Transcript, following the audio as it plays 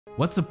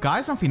What's up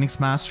guys, I'm Phoenix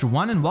Master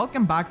 1 and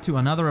welcome back to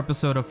another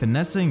episode of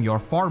Finessing Your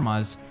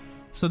Formas.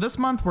 So this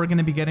month we're going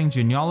to be getting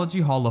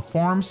Genealogy Hall of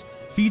Forms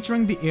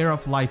featuring the HEIR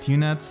of Light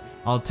units,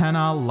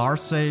 Altena,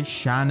 Larcei,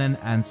 Shannan,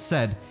 and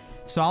Ced.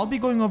 So I'll be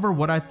going over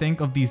what I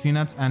think of these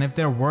units and if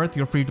they're worth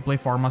your free-to-play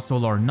Forma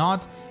Soul or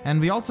not. And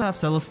we also have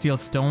Celestial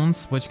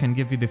Stones which can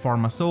give you the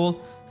Forma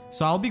Soul.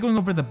 So I'll be going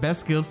over the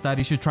best skills that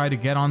you should try to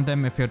get on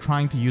them if you're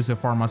trying to use a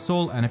Forma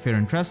Soul and if you're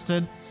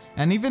interested.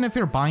 And even if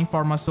you're buying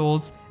Forma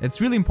Souls, it's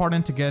really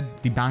important to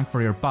get the bang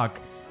for your buck.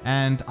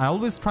 And I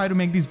always try to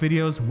make these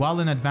videos well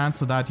in advance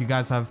so that you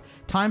guys have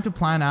time to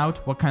plan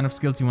out what kind of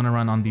skills you want to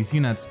run on these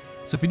units.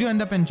 So if you do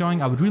end up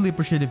enjoying, I would really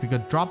appreciate if you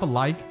could drop a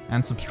like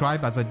and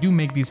subscribe, as I do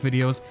make these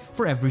videos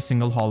for every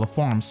single Hall of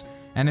Forms.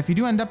 And if you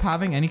do end up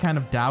having any kind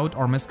of doubt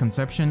or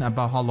misconception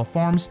about Hall of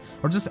Forms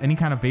or just any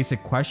kind of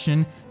basic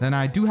question, then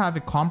I do have a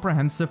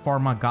comprehensive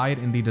Forma guide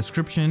in the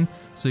description,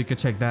 so you could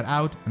check that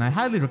out, and I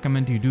highly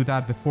recommend you do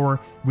that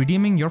before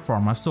redeeming your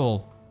Forma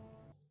Soul.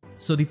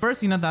 So the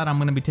first unit that I'm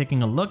going to be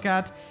taking a look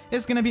at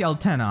is going to be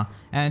Altena,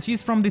 and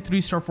she's from the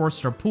 3-star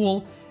 4-star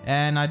pool,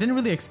 and I didn't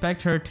really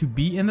expect her to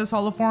be in this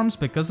Hall of Forms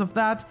because of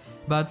that,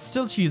 but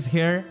still she's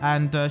here,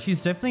 and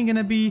she's definitely going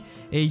to be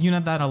a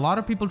unit that a lot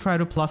of people try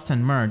to plus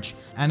 10 merge.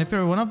 And if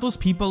you're one of those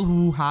people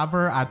who have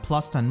her at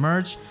plus 10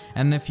 merge,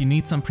 and if you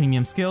need some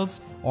premium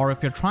skills, or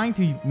if you're trying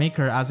to make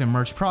her as a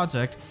merge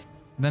project,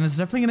 then it's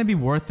definitely going to be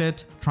worth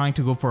it trying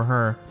to go for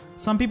her.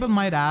 Some people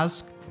might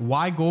ask,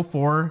 why go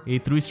for a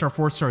 3-star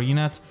 4-star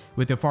unit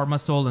with your Forma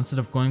Soul instead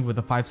of going with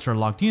a 5-star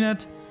locked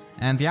unit?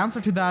 And the answer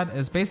to that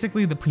is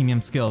basically the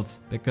premium skills,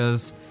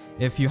 because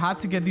if you had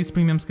to get these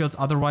premium skills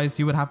otherwise,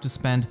 you would have to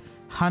spend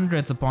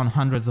hundreds upon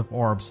hundreds of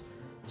orbs.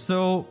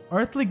 So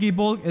Earthly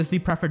Gabulg is the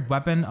preferred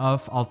weapon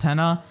of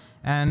Altena,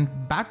 and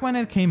back when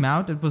it came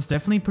out it was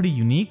definitely pretty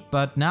unique,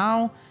 but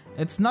now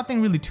it's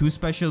nothing really too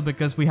special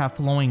because we have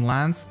Flowing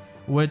Lance,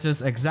 which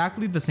is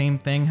exactly the same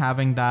thing,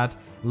 having that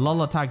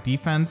lull attack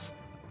defense,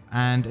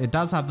 and it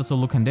does have the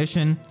solo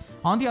condition.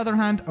 On the other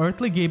hand,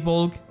 Earthly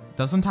Gabulg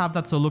doesn't have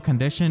that solo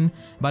condition,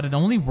 but it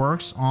only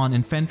works on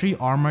infantry,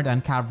 armored,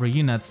 and cavalry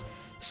units.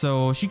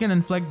 So she can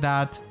inflict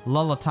that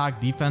lull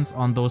attack defense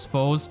on those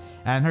foes,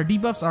 and her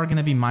debuffs are going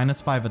to be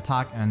 -5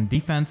 attack and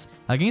defense.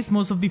 Against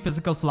most of the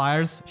physical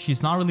flyers,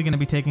 she's not really going to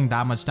be taking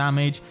that much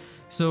damage,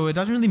 so it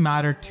doesn't really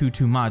matter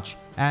too much.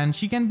 And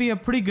she can be a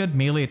pretty good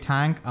melee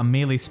tank, a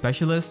melee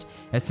specialist,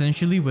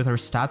 essentially with her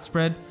stat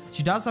spread.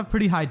 She does have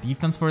pretty high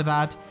defense for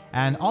that,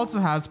 and also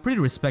has pretty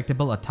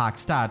respectable attack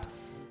stat.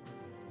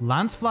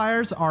 Lance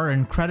Flyers are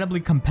incredibly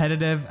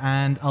competitive,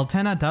 and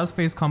Altena does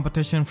face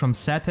competition from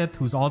Ced,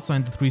 who's also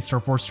in the 3-star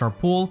 4-star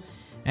pool,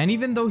 and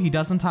even though he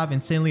doesn't have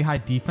insanely high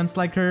defense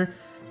like her,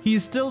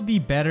 he's still the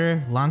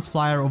better Lance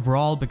Flyer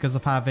overall because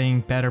of having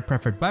better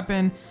preferred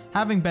weapon,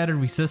 having better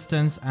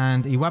resistance,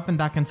 and a weapon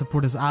that can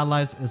support his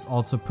allies is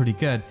also pretty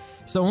good.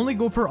 So only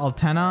go for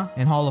Altena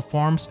in Hall of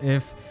Forms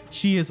if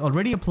she is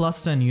already a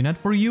plus 10 unit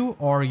for you,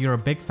 or you're a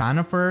big fan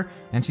of her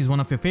and she's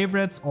one of your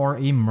favorites, or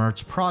a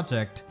merge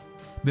project.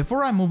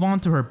 Before I move on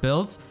to her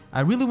builds,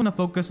 I really want to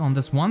focus on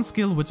this one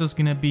skill, which is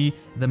going to be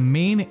the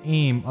main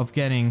aim of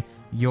getting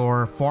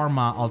your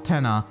Forma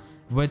Altena,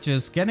 which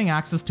is getting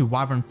access to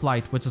Wyvern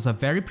Flight, which is a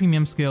very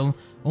premium skill,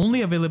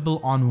 only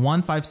available on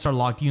one 5-star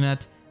locked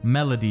unit,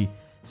 Melody.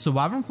 So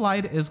Wyvern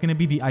Flight is going to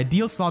be the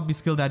ideal slot B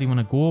skill that you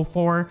want to go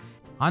for.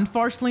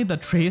 Unfortunately, the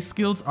trace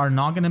skills are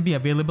not going to be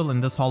available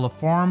in this Hall of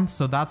Form,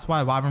 so that's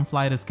why Wyvern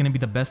Flight is going to be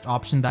the best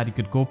option that you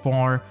could go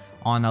for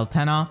on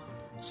Altena.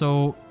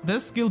 So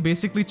this skill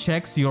basically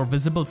checks your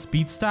visible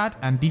speed stat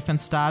and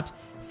defense stat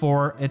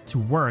for it to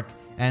work,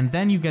 and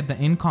then you get the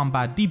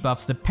in-combat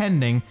debuffs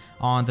depending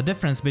on the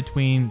difference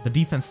between the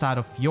defense stat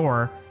of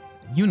your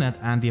unit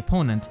and the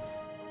opponent.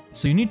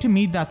 So you need to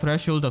meet that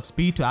threshold of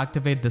speed to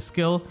activate the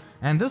skill,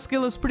 and this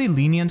skill is pretty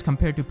lenient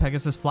compared to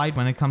Pegasus Flight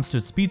when it comes to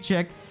speed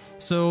check.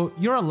 So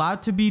you're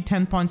allowed to be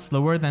 10 points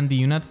slower than the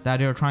unit that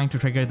you're trying to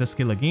trigger the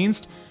skill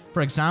against.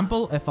 For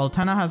example, if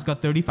Altena has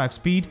got 35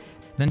 speed,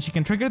 then she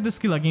can trigger the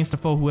skill against a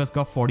foe who has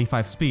got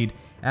 45 speed.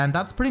 And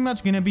that's pretty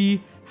much going to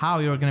be how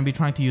you're going to be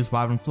trying to use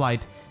Wyvern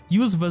Flight.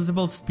 Use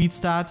visible speed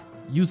stat,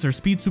 use her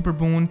speed super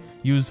boon,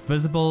 use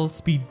visible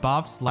speed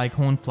buffs like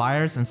Hone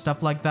Flyers and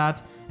stuff like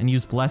that, and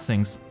use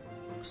blessings.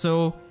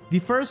 So the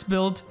first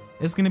build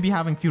is going to be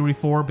having Fury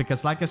 4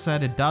 because, like I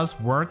said, it does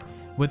work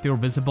with your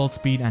visible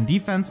speed and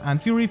defense, and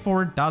Fury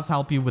 4 does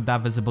help you with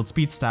that visible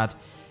speed stat.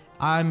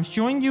 I'm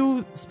showing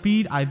you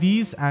speed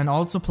IVs and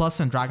also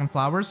plus and dragon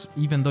flowers,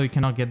 even though you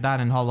cannot get that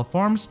in Hall of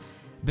Forms,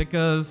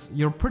 because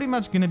you're pretty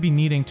much going to be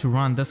needing to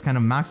run this kind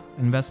of max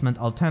investment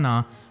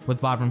Altena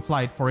with Wyvern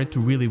Flight for it to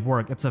really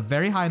work. It's a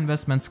very high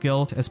investment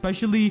skill,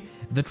 especially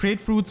the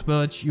trade fruits,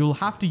 which you'll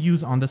have to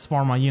use on this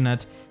Forma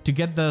unit to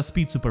get the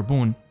speed super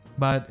boon.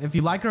 But if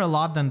you like her a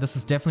lot, then this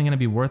is definitely going to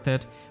be worth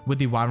it with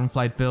the Wyvern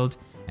Flight build.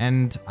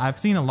 And I've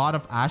seen a lot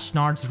of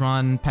Ashnards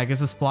run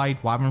Pegasus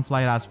Flight, Wyvern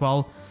Flight as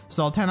well,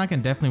 so Altena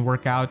can definitely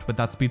work out with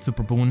that speed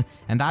super boon,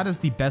 and that is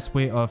the best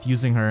way of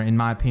using her in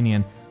my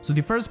opinion. So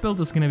the first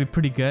build is going to be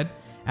pretty good,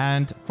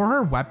 and for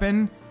her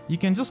weapon, you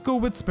can just go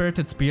with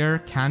Spirited Spear,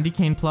 Candy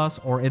Cane Plus,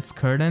 or its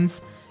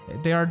Curtains.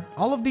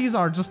 All of these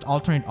are just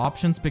alternate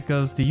options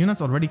because the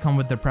units already come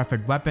with their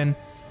preferred weapon.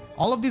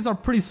 All of these are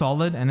pretty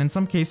solid and in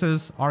some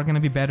cases are going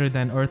to be better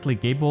than Earthly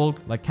Gatebolg.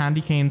 Like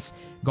Candy Cane's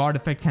guard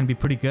effect can be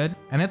pretty good,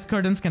 and its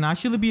Curtains can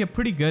actually be a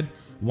pretty good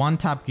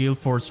one-tap Gale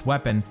Force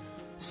weapon.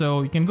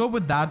 So you can go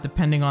with that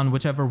depending on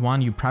whichever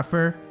one you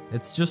prefer.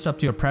 It's just up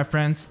to your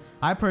preference.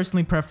 I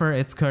personally prefer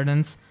its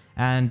Curtains,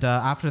 and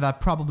after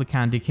that probably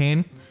Candy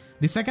Cane.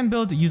 The second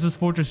build uses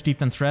Fortress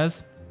Defense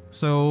Res,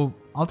 so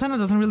Altena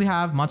doesn't really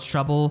have much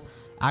trouble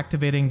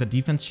activating the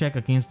defense check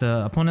against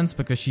the opponents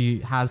because she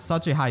has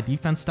such a high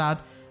defense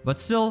stat, but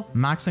still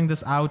maxing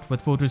this out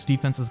with Fortress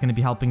Defense is going to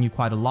be helping you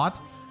quite a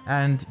lot.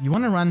 And you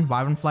want to run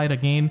Wyvern Flight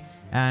again,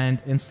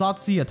 and in slot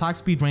C, Attack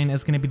Speed Rain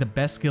is going to be the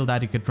best skill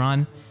that you could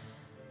run.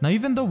 Now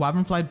even though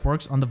Wyvern Flight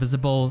works on the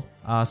visible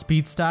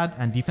speed stat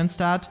and defense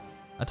stat,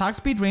 Attack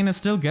Speed Rain is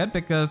still good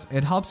because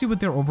it helps you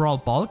with your overall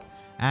bulk,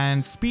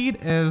 and speed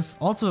is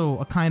also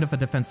a kind of a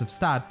defensive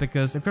stat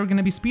because if you're going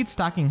to be speed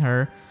stacking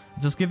her,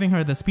 just giving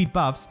her the speed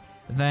buffs,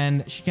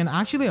 then she can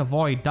actually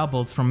avoid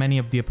doubles from many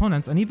of the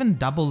opponents and even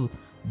double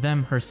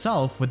them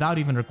herself without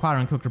even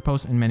requiring quick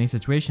riposte in many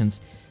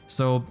situations.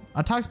 So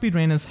Attack Speed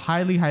Rain is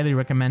highly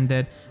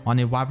recommended on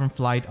a Wyvern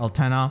Flight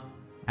Altena.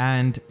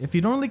 And if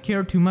you don't really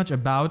care too much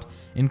about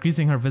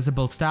increasing her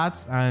visible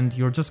stats and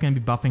you're just going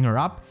to be buffing her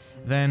up,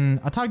 then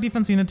Attack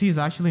Defense Unity is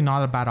actually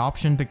not a bad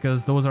option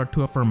because those are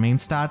two of her main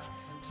stats.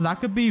 So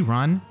that could be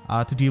run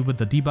to deal with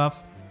the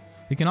debuffs.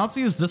 You can also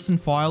use Distant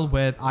Foil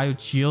with Iod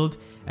Shield,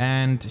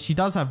 and she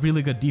does have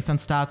really good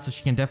defense stats, so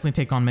she can definitely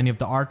take on many of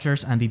the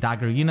archers and the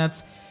dagger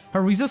units.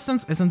 Her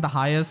resistance isn't the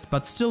highest,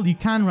 but still you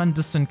can run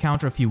Distant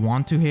Counter if you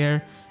want to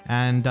here,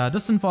 and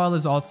Distant Foil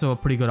is also a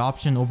pretty good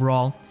option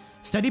overall.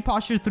 Steady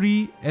Posture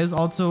 3 is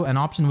also an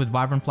option with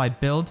Wyvern Flight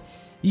build,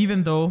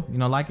 even though,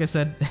 like I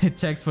said, it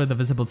checks for the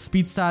visible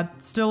speed stat.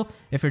 Still,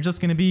 if you're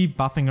just going to be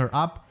buffing her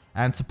up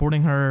and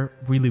supporting her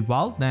really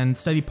well, then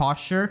Steady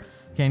Posture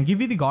can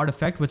give you the guard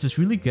effect, which is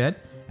really good,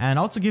 and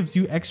also gives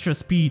you extra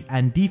speed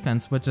and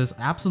defense, which is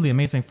absolutely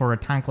amazing for a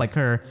tank like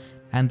her,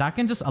 and that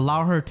can just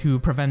allow her to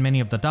prevent many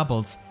of the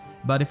doubles.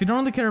 But if you don't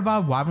really care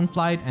about Wyvern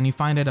Flight and you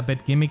find it a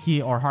bit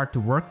gimmicky or hard to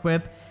work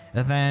with,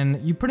 then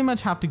you pretty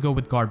much have to go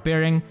with Guard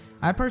Bearing.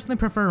 I personally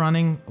prefer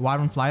running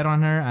Wyvern Flight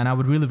on her, and I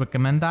would really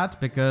recommend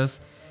that because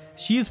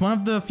she is one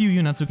of the few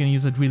units who can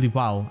use it really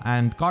well,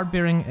 and Guard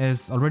Bearing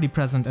is already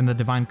present in the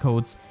Divine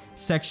Codes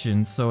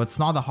section, so it's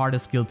not the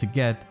hardest skill to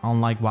get,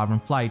 unlike Wyvern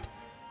Flight.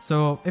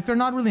 So if you're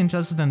not really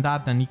interested in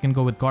that, then you can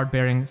go with Guard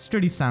Bearing,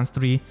 Sturdy Stance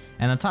 3,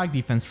 and Attack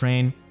Defense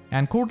Rain.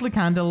 And Courtly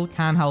Candle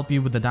can help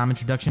you with the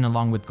damage reduction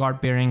along with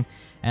Guard Bearing,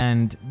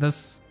 and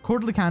this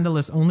Courtly Candle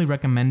is only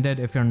recommended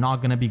if you're not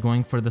going to be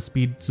going for the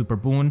speed super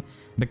boon,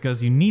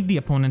 because you need the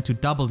opponent to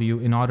double you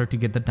in order to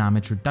get the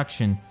damage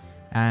reduction.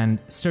 And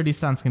Sturdy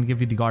Stance can give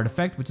you the guard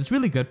effect, which is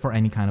really good for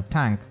any kind of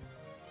tank.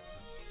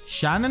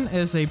 Shannan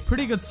is a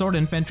pretty good sword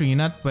infantry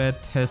unit with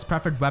his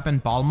preferred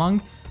weapon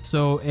Balmung,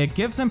 so it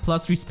gives him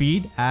 +3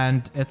 speed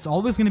and it's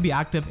always going to be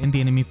active in the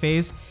enemy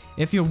phase.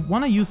 If you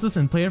want to use this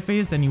in player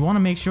phase, then you want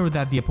to make sure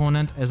that the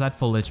opponent is at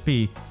full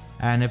HP.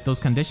 And if those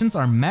conditions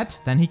are met,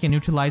 then he can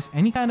neutralize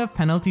any kind of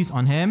penalties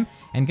on him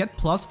and get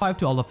 +5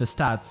 to all of his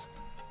stats.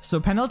 So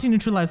penalty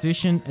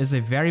neutralization is a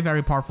very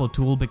powerful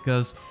tool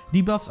because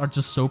debuffs are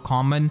just so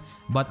common,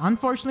 but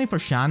unfortunately for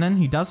Shannan,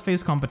 he does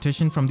face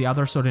competition from the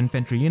other sword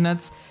infantry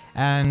units,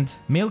 and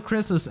Male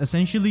Chris is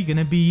essentially going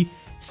to be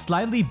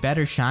slightly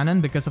better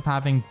Shannan because of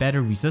having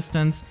better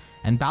resistance,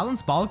 and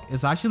Balanced Bulk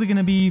is actually going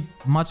to be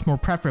much more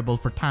preferable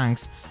for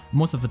tanks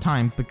most of the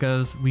time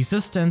because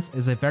resistance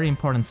is a very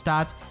important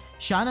stat.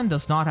 Shannan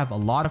does not have a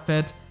lot of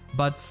it,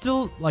 but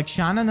still, like,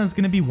 Shannan is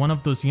going to be one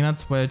of those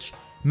units which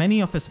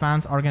many of his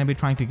fans are going to be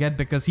trying to get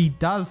because he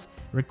does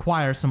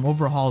require some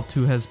overhaul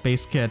to his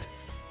base kit.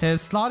 His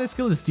slot A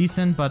skill is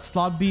decent, but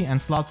slot B and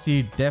slot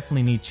C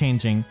definitely need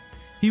changing.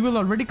 He will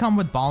already come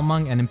with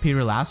Balmung and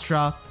Imperial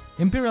Astra.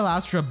 Imperial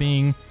Astra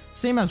being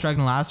same as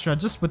Dragonal Astra,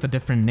 just with a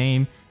different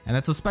name, and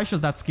it's a special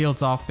that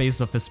scales off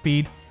based off his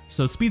speed,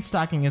 so speed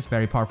stacking is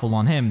very powerful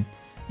on him.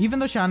 Even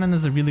though Shannan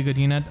is a really good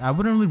unit, I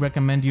wouldn't really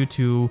recommend you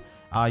to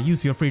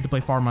use your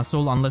free-to-play Forma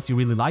Soul unless you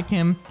really like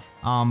him,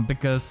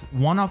 because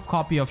one-off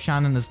copy of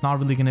Shannan is not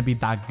really going to be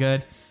that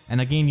good,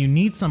 and again, you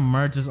need some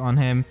merges on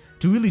him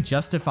to really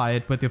justify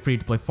it with your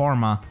free-to-play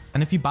Forma.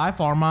 And if you buy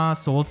Forma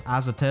Souls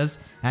as it is,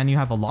 and you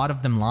have a lot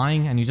of them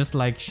lying, and you just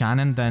like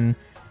Shannan, then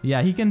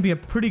yeah, he can be a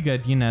pretty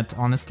good unit,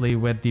 honestly,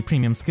 with the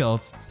premium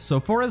skills. So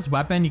for his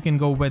weapon, you can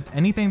go with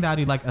anything that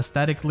you like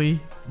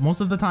aesthetically.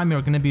 Most of the time,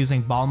 you're going to be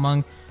using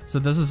Balmung, so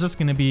this is just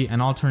going to be an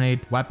alternate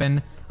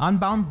weapon.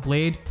 Unbound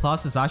Blade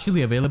Plus is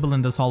actually available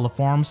in this Hall of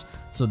Forms,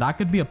 so that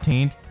could be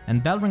obtained,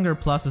 and Bellringer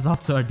Plus is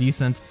also a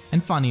decent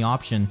and funny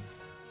option.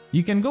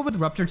 You can go with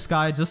Ruptured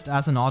Sky just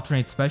as an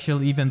alternate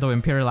special, even though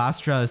Imperial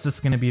Astra is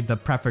just going to be the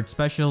preferred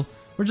special.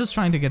 We're just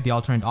trying to get the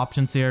alternate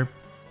options here.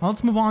 Now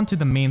let's move on to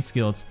the main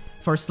skills.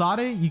 For slot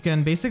A, you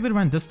can basically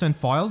run Distant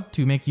Foil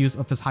to make use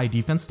of his high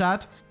defense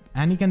stat,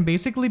 and he can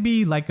basically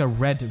be like a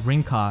red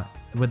Rinka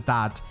with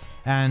that.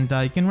 And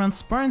you can run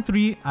Spurn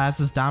 3 as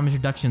his damage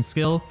reduction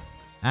skill.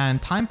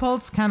 And Time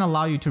Pulse can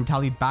allow you to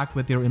retaliate back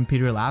with your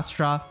Imperial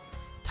Astra.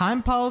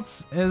 Time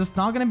Pulse is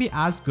not going to be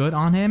as good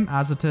on him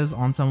as it is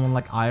on someone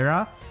like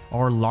HEIR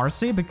or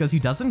Larcei, because he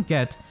doesn't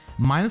get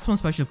 -1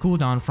 special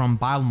cooldown from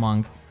Bile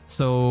Monk.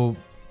 So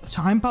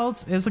Time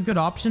Pulse is a good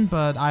option,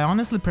 but I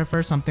honestly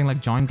prefer something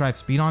like Joint Drive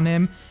Speed on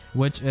him,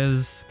 which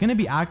is going to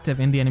be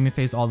active in the enemy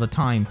phase all the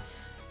time.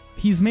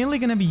 He's mainly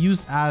going to be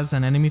used as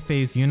an enemy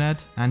phase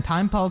unit, and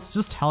Time Pulse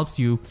just helps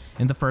you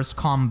in the first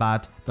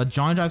combat, but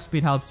Joint Drive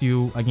Speed helps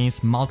you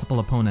against multiple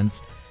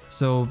opponents.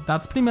 So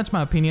that's pretty much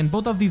my opinion.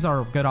 Both of these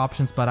are good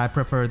options, but I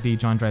prefer the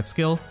Joint Drive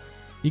skill.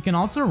 You can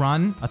also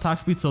run Attack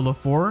Speed Solo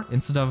 4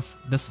 instead of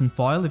Distant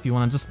Foil if you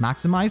want to just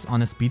maximize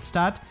on his speed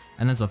stat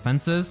and his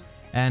offenses.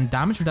 And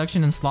damage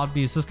reduction in slot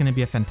B is just going to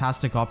be a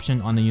fantastic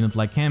option on a unit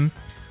like him.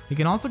 You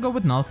can also go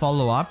with Null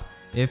Follow Up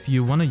if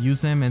you want to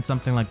use him in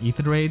something like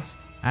Ether Raids.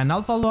 And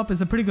Null Follow Up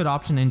is a pretty good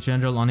option in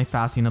general on a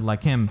fast unit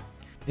like him.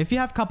 If you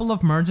have a couple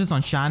of merges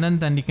on Shannan,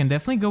 then you can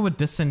definitely go with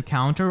Distant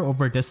Counter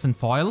over Distant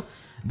Foil,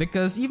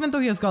 because even though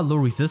he has got low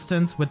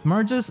resistance, with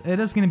merges it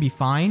is going to be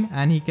fine,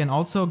 and he can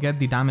also get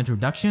the damage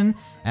reduction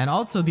and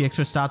also the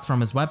extra stats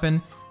from his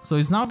weapon. So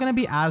he's not going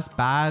to be as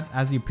bad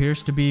as he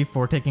appears to be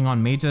for taking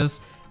on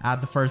mages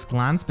at the first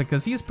glance,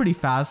 because he is pretty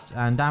fast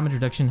and damage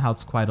reduction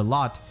helps quite a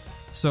lot.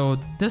 So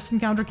this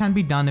encounter can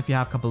be done if you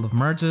have a couple of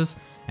merges.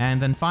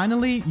 And then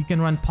finally, you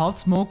can run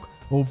Pulse Smoke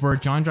over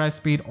Joint Drive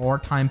Speed or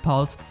Time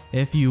Pulse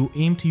if you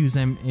aim to use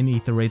him in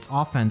Ether Raid's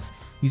offense.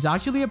 He's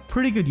actually a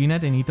pretty good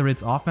unit in Ether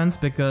Raid's offense,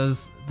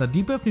 because the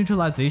debuff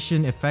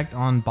neutralization effect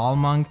on Bile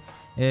Monk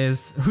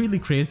is really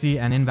crazy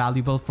and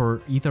invaluable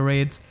for Ether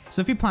Raids.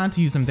 So if you plan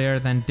to use him there,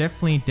 then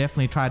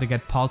definitely try to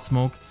get Pulse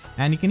Smoke.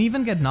 And you can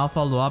even get Null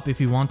Follow Up if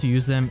you want to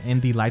use him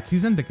in the light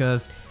season,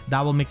 because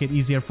that will make it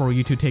easier for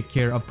you to take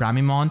care of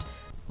Bramimond.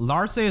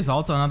 Larcei is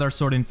also another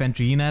sword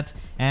infantry unit,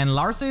 and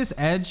Larcei's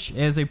Edge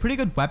is a pretty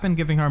good weapon,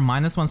 giving her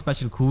 -1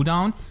 special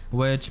cooldown,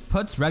 which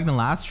puts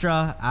Regnal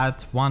Astra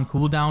at 1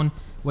 cooldown,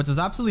 which is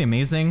absolutely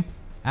amazing.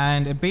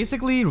 And it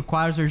basically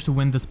requires her to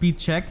win the speed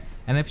check,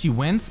 and if she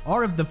wins,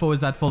 or if the foe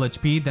is at full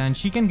HP, then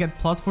she can get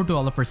 +4 to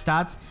all of her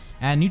stats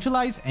and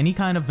neutralize any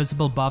kind of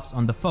visible buffs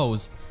on the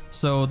foes.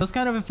 So this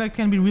kind of effect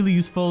can be really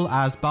useful,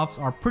 as buffs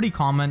are pretty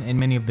common in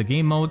many of the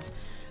game modes.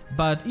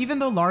 But even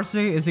though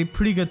Larcei is a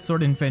pretty good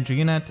sword infantry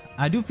unit,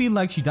 I do feel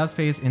like she does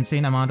face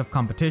insane amount of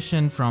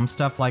competition from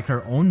stuff like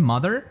her own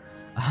mother,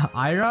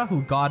 HEIR,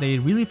 who got a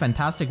really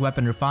fantastic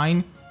weapon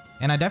refine.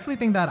 And I definitely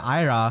think that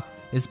HEIR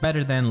is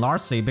better than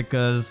Larcei,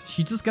 because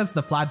she just gets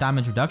the flat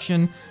damage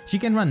reduction. She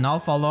can run Null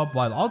Follow Up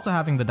while also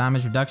having the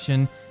damage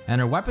reduction,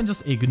 and her weapon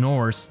just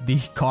ignores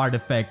the guard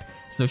effect.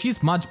 So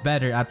she's much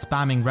better at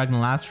spamming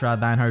Regnal Astra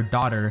than her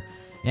daughter.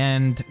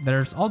 And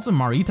there's also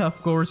Marita,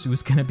 of course,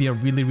 who's gonna be a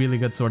really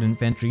good sword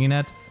infantry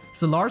unit.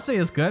 So Larcei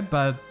is good,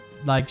 but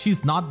like,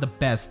 she's not the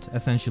best,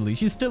 essentially.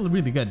 She's still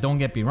really good, don't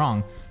get me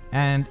wrong.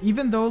 And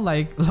even though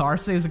like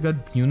Larcei is a good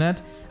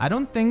unit, I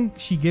don't think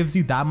she gives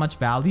you that much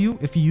value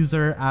if you use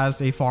her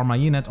as a Forma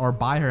unit or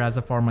buy her as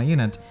a Forma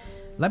unit.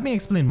 Let me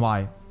explain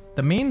why.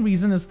 The main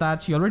reason is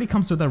that she already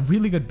comes with a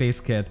really good base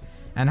kit,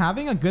 and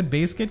having a good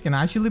base kit can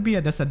actually be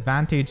a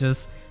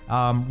disadvantageous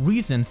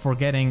reason for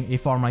getting a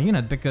Forma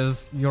unit,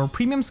 because your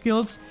premium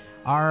skills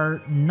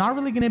are not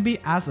really going to be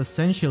as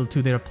essential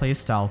to their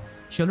playstyle.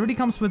 She already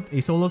comes with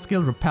a solo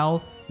skill,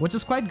 Repel, which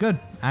is quite good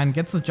and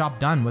gets the job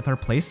done with her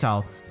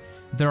playstyle.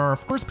 There are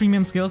of course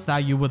premium skills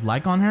that you would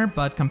like on her,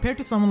 but compared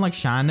to someone like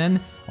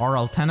Shannan or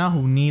Altena,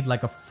 who need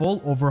like a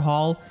full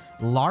overhaul,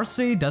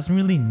 Larcei doesn't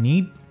really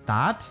need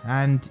that,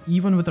 and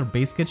even with her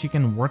base kit she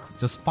can work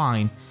just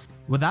fine.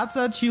 With that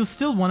said, she's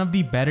still one of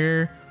the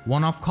better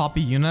one-off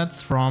copy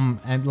units from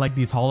like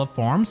these Hall of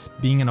Forms,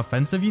 being an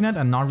offensive unit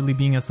and not really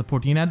being a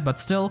support unit. But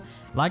still,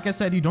 like I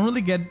said, you don't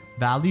really get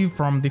value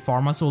from the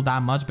Forma Soul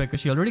that much, because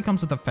she already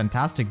comes with a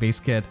fantastic base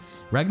kit.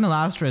 Regnal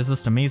Astra is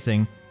just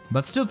amazing.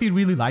 But still, if you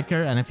really like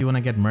her and if you want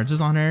to get merges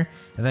on her,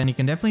 then you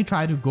can definitely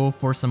try to go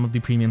for some of the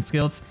premium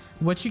skills,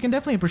 which you can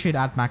definitely appreciate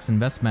at max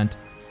investment.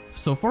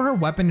 So for her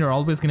weapon, you're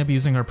always going to be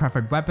using her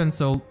preferred weapon,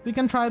 so we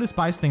can try to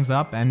spice things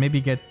up and maybe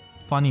get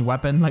funny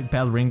weapon like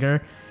Bell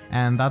Ringer,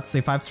 and that's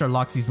a 5-star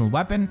lock seasonal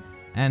weapon.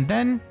 And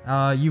then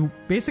you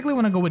basically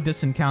want to go with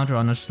Distant Counter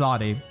on her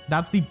slot A.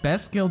 That's the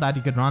best skill that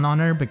you could run on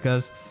her,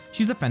 because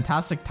she's a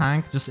fantastic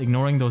tank, just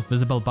ignoring those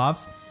visible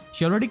buffs.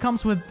 She already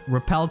comes with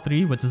Repel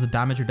 3, which is a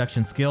damage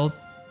reduction skill,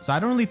 so I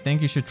don't really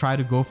think you should try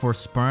to go for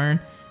Spurn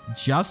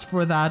just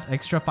for that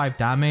extra 5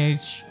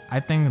 damage.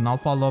 I think Null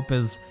Follow Up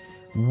is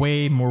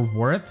way more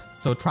worth,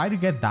 so try to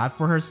get that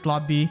for her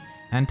slot B.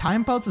 And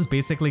Time Pulse is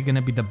basically going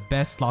to be the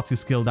best slot C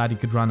skill that you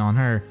could run on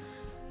her.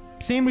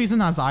 Same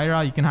reason as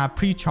HEIR, you can have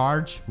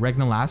pre-charge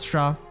Regnal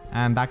Astra,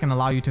 and that can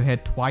allow you to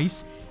hit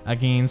twice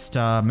against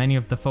many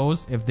of the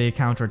foes if they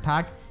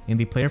counterattack in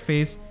the player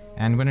phase.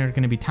 And when you're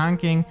going to be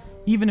tanking,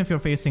 even if you're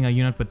facing a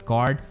unit with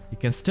guard, you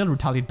can still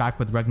retaliate back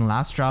with Regnal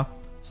Astra.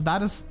 So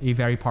that is a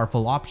very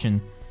powerful option.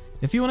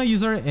 If you want to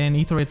use her in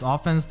Ether Raid's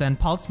offense, then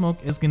Pulse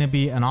Smoke is going to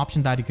be an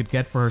option that you could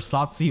get for her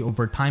slot C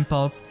over Time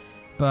Pulse.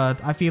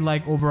 but I feel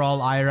like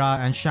overall Ira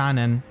and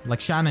Shannan, like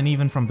Shannan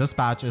even from this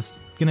patch,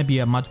 is gonna be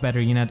a much better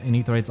unit in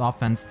Aetherite's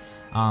offense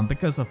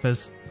because of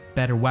his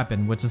better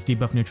weapon, which is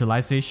debuff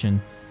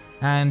neutralization.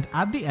 And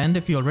at the end,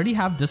 if you already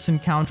have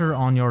distant counter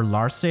on your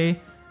Larcei,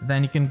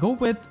 then you can go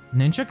with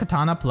Ninja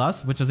Katana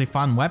Plus, which is a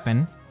fun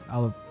weapon,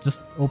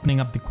 just opening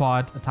up the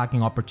quad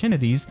attacking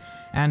opportunities,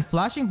 and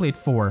Flashing Blade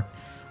 4.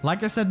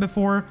 Like I said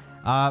before,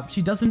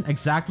 she doesn't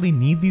exactly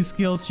need these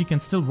skills. She can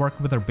still work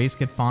with her base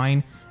kit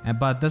fine,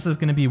 but this is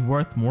going to be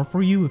worth more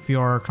for you if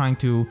you're trying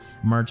to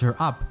merge her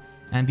up.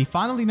 And the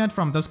final unit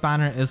from this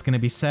banner is going to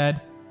be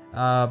Ced.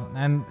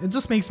 And it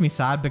just makes me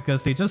sad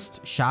because they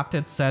just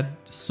shafted Ced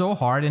so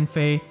hard in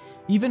FEH.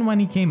 Even when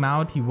he came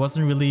out, he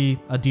wasn't really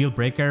a deal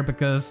breaker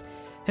because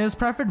his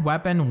preferred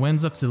weapon,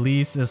 Winds of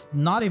Celeste, is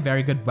not a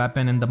very good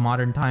weapon in the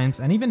modern times.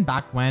 And even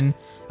back when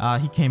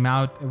he came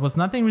out, it was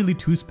nothing really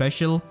too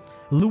special.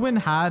 Lewin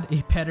had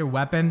a better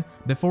weapon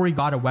before he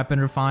got a weapon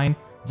refine,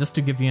 just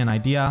to give you an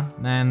idea.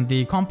 And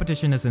the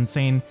competition is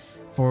insane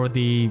for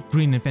the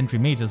green infantry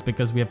mages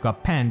because we have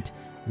got Pent,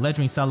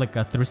 Legendary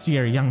Celica,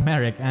 Thrusier, Young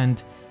Merrick,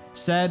 and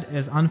Ced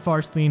is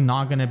unfortunately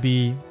not going to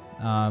be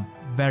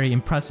very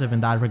impressive in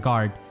that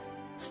regard.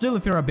 Still,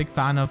 if you're a big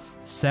fan of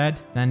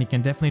Ced, then you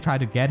can definitely try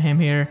to get him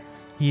here.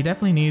 He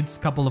definitely needs a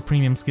couple of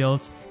premium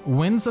skills.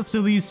 Winds of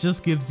Celeste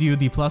just gives you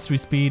the +3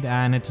 speed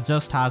and it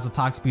just has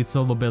attack speed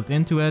solo built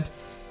into it.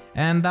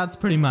 And that's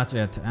pretty much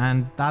it.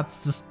 And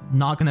that's just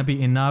not going to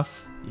be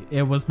enough.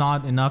 It was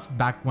not enough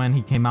back when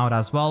he came out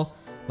as well.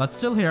 But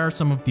still, here are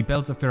some of the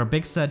builds if you're a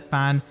big Ced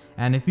fan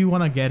and if you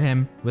want to get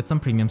him with some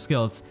premium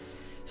skills.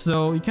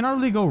 So you cannot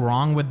really go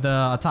wrong with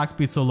the attack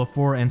speed solo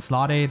 4 in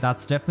slot A.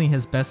 That's definitely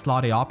his best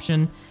slot A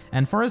option.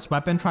 And for his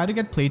weapon, try to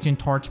get Pelagian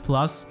Torch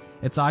Plus.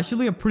 It's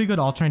actually a pretty good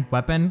alternate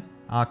weapon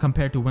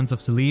compared to Winds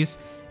of Celeste.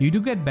 You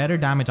do get better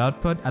damage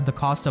output at the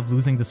cost of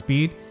losing the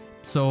speed.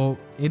 So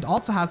it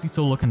also has the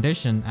solo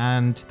condition,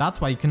 and that's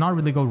why you cannot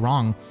really go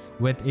wrong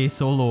with a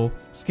solo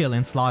skill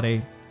in slot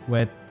A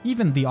with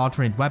even the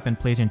alternate weapon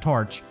Pelagian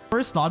Torch.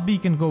 For slot B, you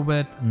can go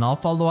with Null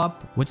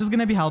Follow-Up, which is going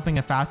to be helping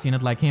a fast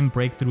unit like him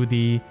break through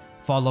the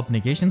follow-up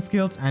negation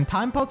skills, and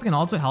Time Pulse can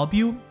also help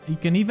you. You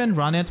can even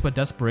run it with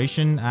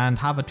Desperation and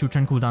have a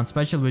 2-turn cooldown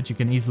special which you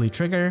can easily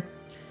trigger.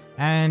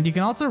 And you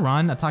can also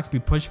run Attack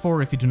Speed Push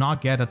 4 if you do not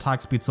get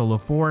Attack Speed Solo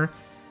 4.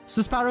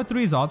 Susparo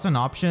 3 is also an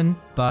option,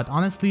 but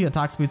honestly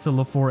Attack Speed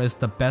Solo 4 is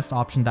the best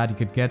option that you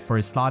could get for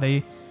his slot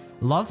A.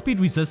 Lull Speed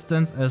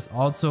Resistance is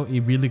also a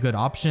really good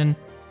option.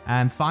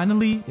 And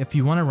finally, if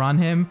you want to run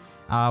him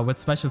with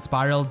Special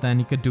Spiral, then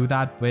you could do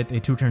that with a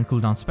 2-turn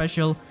cooldown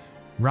special.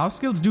 Rouse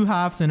skills do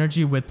have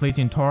synergy with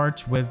Pelagian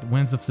Torch, with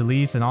Winds of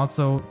Celeste, and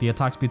also the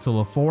Attack Speed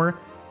Solo 4.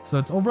 So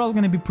it's overall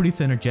going to be pretty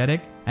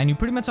synergetic, and you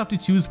pretty much have to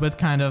choose what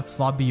kind of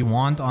slot B you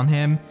want on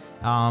him.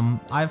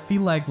 I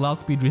feel like Lull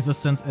Speed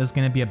Resistance is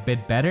going to be a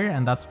bit better,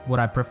 and that's what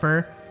I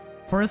prefer.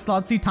 For his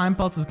slot C, Time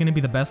Pulse is going to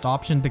be the best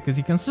option because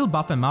you can still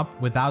buff him up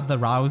without the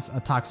Rouse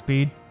attack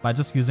speed by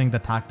just using the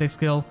Tactic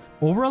skill.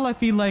 Overall, I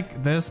feel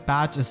like this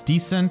batch is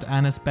decent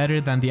and is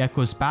better than the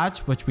Echoes batch,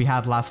 which we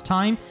had last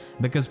time,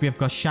 because we have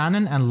got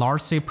Shannan and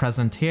Larcei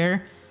present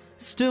here.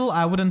 Still,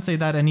 I wouldn't say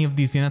that any of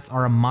these units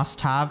are a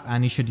must-have,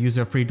 and you should use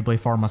your free-to-play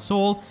Forma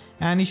Soul,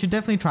 and you should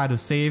definitely try to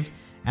save.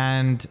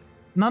 And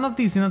none of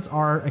these units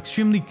are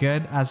extremely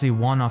good as a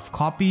one-off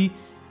copy.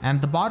 And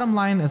the bottom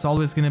line is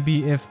always going to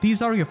be, if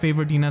these are your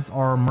favorite units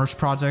or merge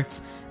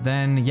projects,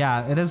 then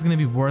yeah, it is going to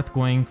be worth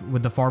going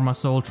with the Forma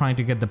Soul, trying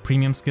to get the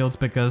premium skills,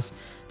 because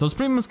those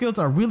premium skills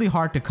are really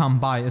hard to come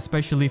by,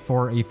 especially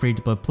for a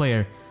free-to-play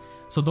player.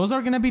 So those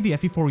are going to be the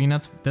FE4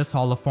 units this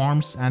Hall of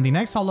Forms, and the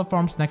next Hall of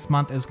Forms next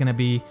month is going to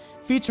be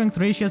featuring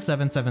Thracia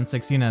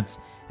 776 units.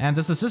 And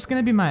this is just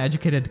going to be my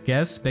educated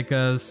guess,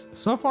 because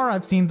so far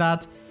I've seen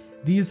that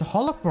these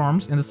Hall of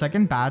Forms in the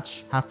second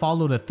batch have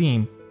followed a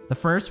theme. The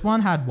first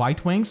one had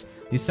White Wings,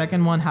 the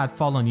second one had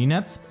Fallen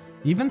units.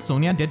 Even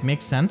Sonya did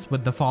make sense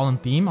with the Fallen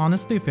theme,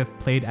 honestly, if you've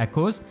played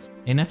Echoes.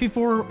 In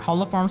FE4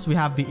 Hall of Forms, we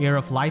have the Heir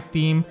of Light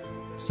theme.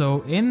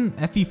 So in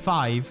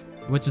FE5,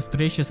 which is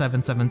Thracia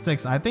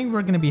 776, I think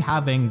we're going to be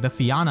having the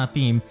Fianna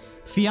theme.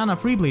 Fianna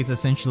Freeblades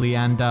essentially,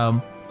 and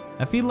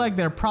I feel like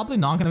they're probably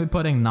not going to be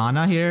putting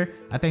Nana here.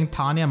 I think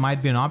Tanya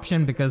might be an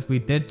option because we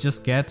did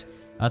just get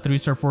a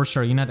 3-star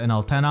 4-star unit in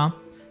Altena.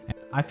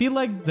 I feel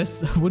like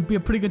this would be a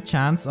pretty good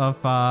chance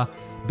of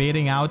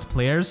baiting out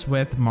players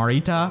with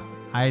Marita.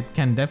 I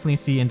can definitely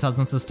see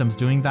Intelligence Systems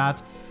doing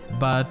that.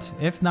 But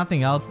if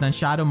nothing else, then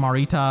Shadow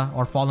Marita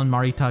or Fallen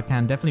Marita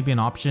can definitely be an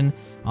option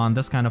on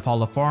this kind of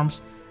Hall of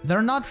Forms. There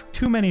are not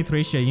too many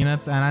Thracia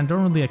units, and I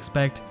don't really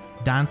expect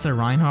Dancer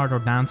Reinhardt or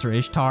Dancer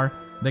Ishtar,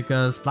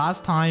 because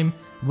last time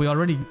we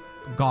already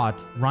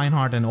got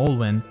Reinhardt and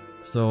Olwen.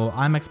 So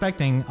I'm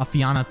expecting a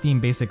Fianna theme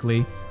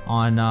basically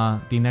on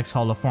the next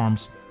Hall of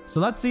Forms. So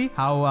let's see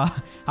how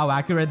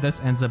accurate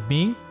this ends up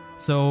being.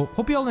 So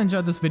hope you all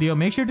enjoyed this video.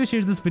 Make sure to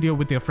share this video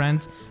with your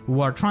friends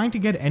who are trying to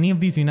get any of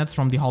these units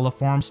from the Hall of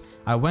Forms.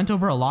 I went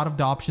over a lot of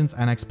the options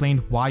and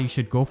explained why you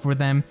should go for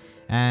them.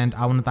 And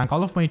I want to thank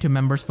all of my YouTube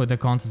members for their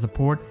constant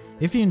support.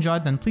 If you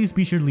enjoyed, then please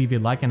be sure to leave a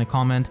like and a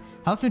comment.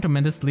 Helps me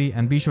tremendously,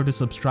 and be sure to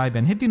subscribe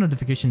and hit the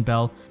notification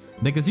bell,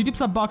 because YouTube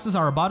sub boxes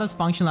are about as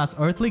functional as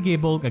earthly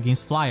Gable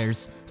against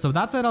flyers. So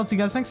that's it, I'll see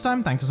you guys next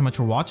time. Thank you so much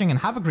for watching and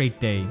have a great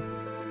day.